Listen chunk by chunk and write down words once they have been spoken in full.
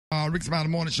Rick's Smiley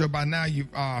Morning Show. By now,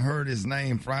 you've heard his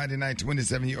name. Friday night,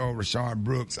 27-year-old Rayshard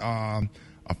Brooks, a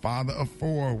father of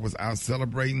four, was out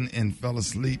celebrating and fell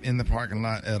asleep in the parking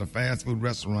lot at a fast food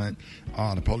restaurant.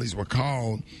 The police were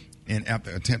called, and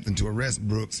after attempting to arrest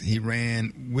Brooks, he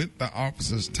ran with the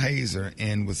officer's taser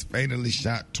and was fatally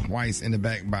shot twice in the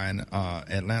back by an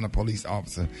Atlanta police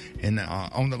officer. And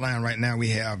on the line right now, we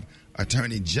have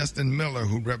attorney Justin Miller,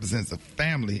 who represents the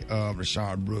family of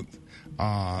Rayshard Brooks.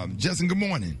 Justin, good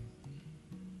morning.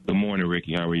 Good morning,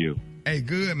 Rickey. How are you? Hey,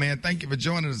 good, man. Thank you for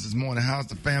joining us this morning. How's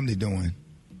the family doing?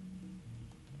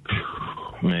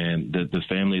 Man, the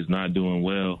family is not doing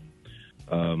well.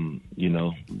 Those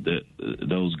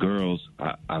girls,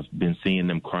 I've been seeing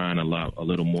them crying a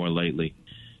little more lately.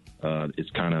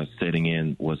 It's kind of setting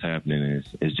in what's happening.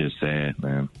 It's just sad,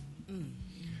 man.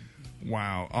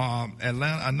 Wow.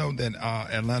 Atlanta. I know that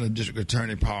Atlanta District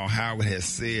Attorney Paul Howard has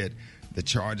said the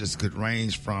charges could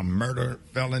range from murder,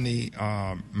 felony,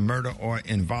 murder, or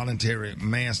involuntary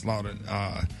manslaughter.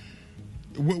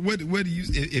 What do you,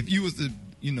 if you was the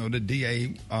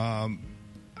DA, how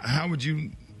would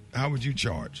you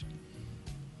charge?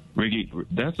 Rickey,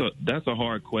 that's a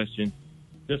hard question.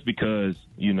 Just because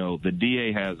the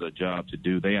DA has a job to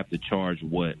do, they have to charge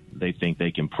what they think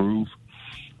they can prove.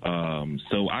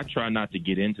 So I try not to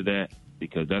get into that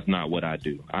because that's not what I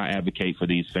do. I advocate for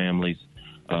these families,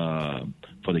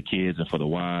 for the kids and for the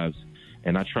wives,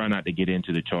 and I try not to get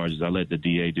into the charges. I let the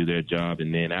DA do their job,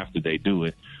 and then after they do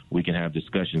it, we can have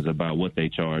discussions about what they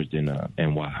charged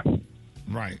and why.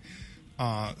 Right.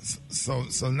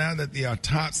 So now that the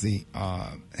autopsy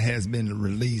has been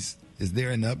released, is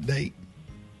there an update?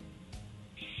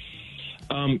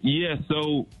 Yeah,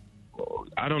 so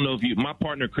I don't know if my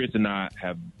partner Chris and I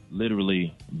have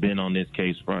literally been on this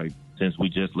case probably since we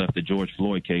just left the George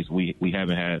Floyd case. We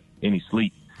haven't had any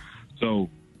sleep. So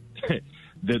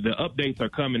the updates are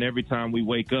coming every time we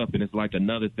wake up, and it's like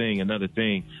another thing.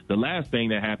 The last thing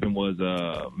that happened was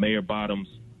Mayor Bottoms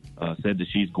said that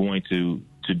she's going to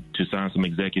sign some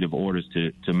executive orders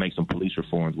to make some police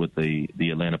reforms with the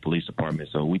Atlanta Police Department.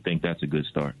 So we think that's a good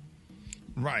start.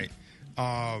 Right.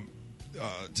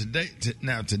 Today,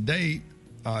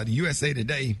 the USA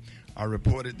Today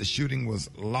reported the shooting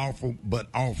was lawful but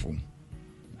awful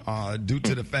due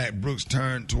to the fact Brooks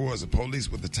turned towards the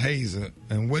police with a taser.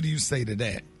 And what do you say to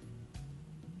that?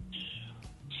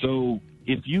 So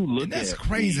if you look and that's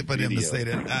crazy for them to say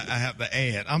that. I have to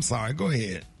add. I'm sorry. Go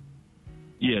ahead.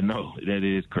 Yeah, no, that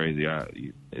is crazy.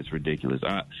 It's ridiculous.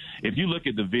 If you look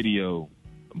at the video,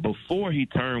 before he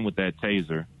turned with that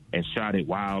taser and shot it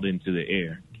wild into the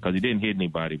air, because he didn't hit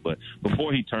anybody, but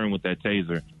before he turned with that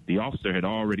taser, the officer had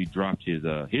already dropped his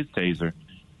taser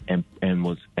and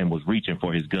was reaching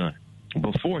for his gun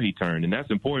before he turned. And that's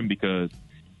important because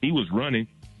he was running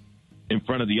in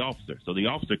front of the officer, so the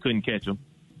officer couldn't catch him.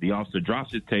 The officer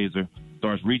drops his taser,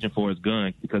 starts reaching for his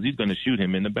gun because he's going to shoot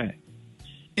him in the back.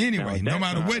 Anyway, no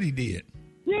matter what he did.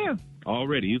 Yeah,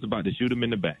 already. He was about to shoot him in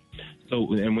the back.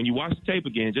 So, and when you watch the tape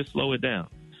again, just slow it down.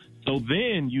 So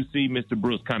then you see Mr.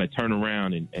 Brooks kind of turn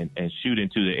around and shoot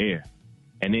into the air.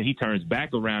 And then he turns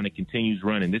back around and continues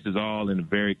running. This is all in a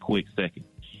very quick second.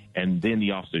 And then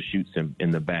the officer shoots him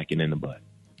in the back and in the butt.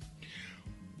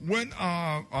 What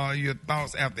are your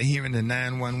thoughts after hearing the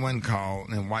 911 call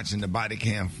and watching the body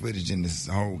cam footage in this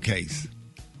whole case?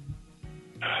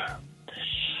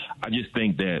 I just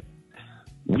think that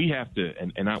we have to,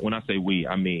 when I say we,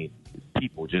 I mean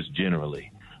people just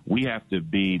generally, we have to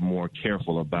be more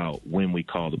careful about when we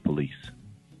call the police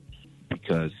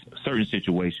because certain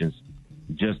situations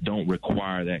just don't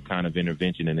require that kind of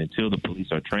intervention. And until the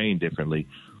police are trained differently,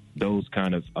 those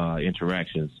kind of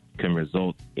interactions can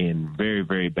result in very,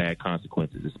 very bad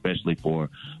consequences, especially for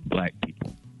black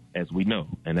people, as we know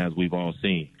and as we've all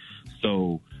seen.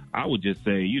 So I would just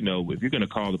say, if you're going to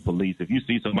call the police, if you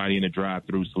see somebody in the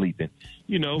drive-through sleeping,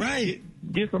 right,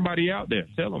 get somebody out there,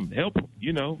 tell them, help them,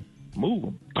 move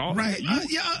them, call them.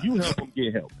 You help them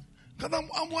get help. Because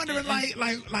I'm wondering,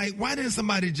 like, why didn't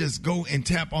somebody just go and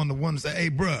tap on the one and say, hey,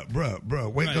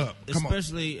 bruh, wake up. Come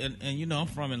Especially, on. And I'm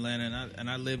from Atlanta, and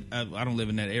I don't live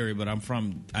in that area, but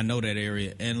I know that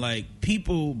area. And, like,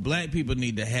 black people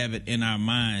need to have it in our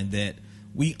mind that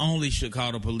we only should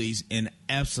call the police in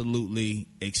absolutely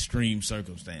extreme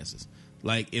circumstances.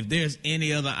 Like, if there's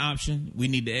any other option, we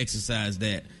need to exercise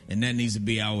that, and that needs to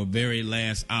be our very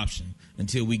last option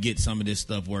until we get some of this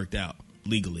stuff worked out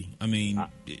legally. I mean,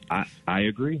 I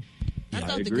agree. I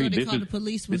thought the girl that called the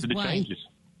police was white. Changes.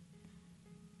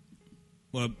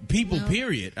 Well, people,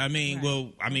 period. I mean,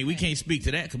 we can't speak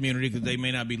to that community because they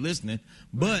may not be listening,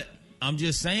 but I'm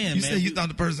just saying, you said you thought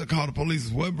the person that called the police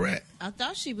was what, Brett? I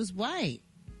thought she was white.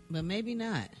 But maybe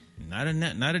not. Not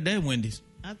at that Wendy's.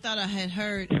 I thought I had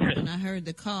heard when I heard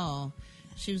the call.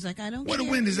 She was like, I don't care. Where the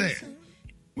Wendy's at?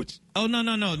 Which? Oh, no.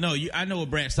 I know what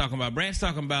Brad's talking about. Brad's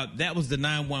talking about that was the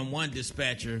 911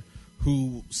 dispatcher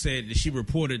who said that she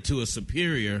reported to a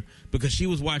superior because she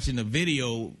was watching a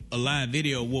live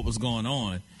video of what was going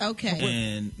on.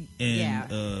 Okay.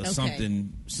 And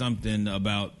something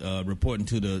about reporting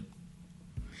to the.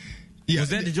 Yeah, was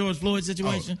that the George Floyd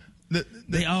situation?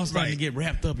 They all starting to get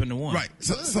wrapped up into one. Right.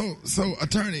 So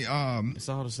attorney, it's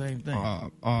all the same thing.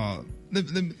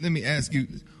 Let me ask you,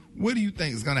 what do you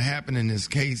think is going to happen in this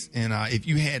case? And if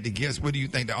you had to guess, what do you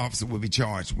think the officer will be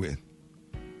charged with?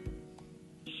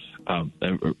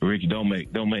 Ricky, don't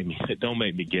make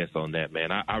me guess on that,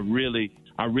 man. I really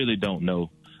don't know.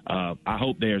 I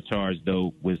hope they are charged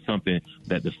though with something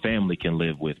that the family can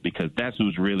live with, because that's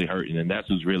who's really hurting and that's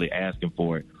who's really asking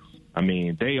for it. I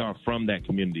mean, they are from that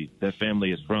community. Their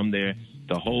family is from there.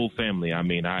 The whole family. I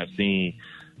mean, I've seen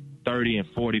 30 and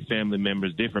 40 family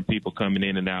members, different people coming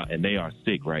in and out, and they are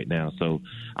sick right now. So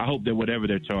I hope that whatever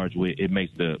they're charged with, it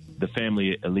makes the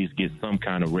family at least get some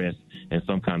kind of rest and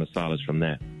some kind of solace from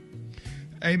that.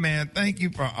 Hey, man, thank you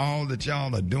for all that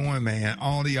y'all are doing, man.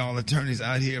 All of y'all attorneys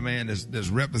out here, man, that's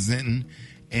representing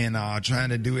and trying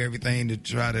to do everything to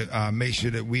try to make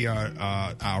sure that we are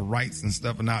our rights and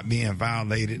stuff are not being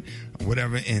violated, or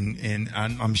whatever. And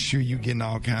I'm sure you getting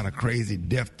all kind of crazy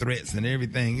death threats and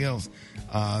everything else.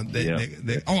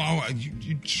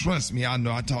 You trust me. I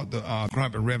know. I talk to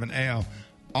Crumpet Reverend Al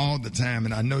all the time,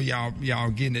 and I know y'all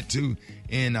getting it too.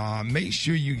 And make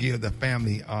sure you give the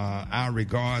family our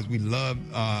regards. We love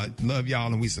y'all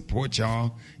and we support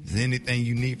y'all. If there's anything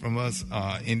you need from us,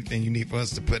 anything you need for us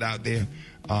to put out there,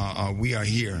 we are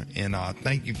here. And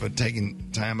thank you for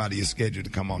taking time out of your schedule to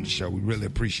come on the show. We really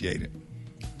appreciate it.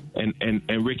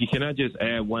 And Ricky, can I just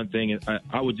add one thing?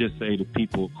 I would just say to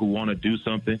people who want to do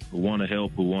something, who want to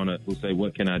help, who say,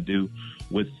 what can I do?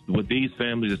 With these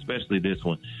families, especially this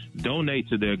one, donate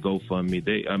to their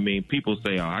GoFundMe. People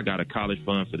say, oh, I got a college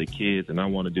fund for the kids and I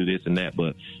want to do this and that,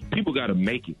 but people got to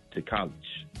make it to college.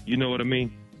 You know what I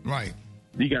mean? Right.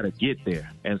 You got to get there.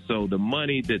 And so the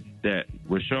money that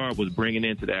Rayshard was bringing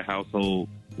into that household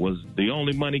was the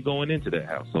only money going into that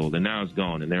household, and now it's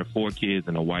gone, and there are 4 kids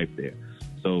and a wife there.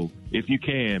 So if you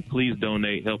can, please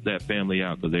donate, help that family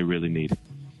out because they really need it.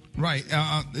 Right.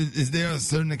 Is there a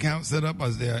certain account set up? Or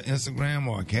is there an Instagram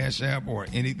or a Cash App or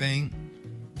anything?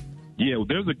 Yeah, well,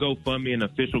 there's a GoFundMe, an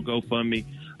official GoFundMe.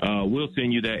 We'll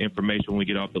send you that information when we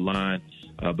get off the line.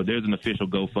 But there's an official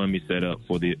GoFundMe set up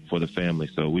for the family.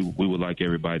 So we would like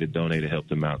everybody to donate to help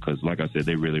them out because, like I said,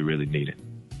 they really, really need it.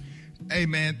 Hey,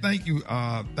 man, thank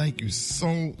you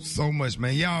so much,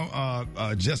 man.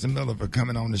 Y'all, Justin Miller for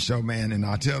coming on the show, man. And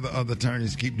I'll tell the other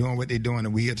attorneys keep doing what they're doing,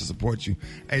 and we're here to support you.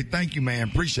 Hey, thank you, man.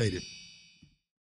 Appreciate it.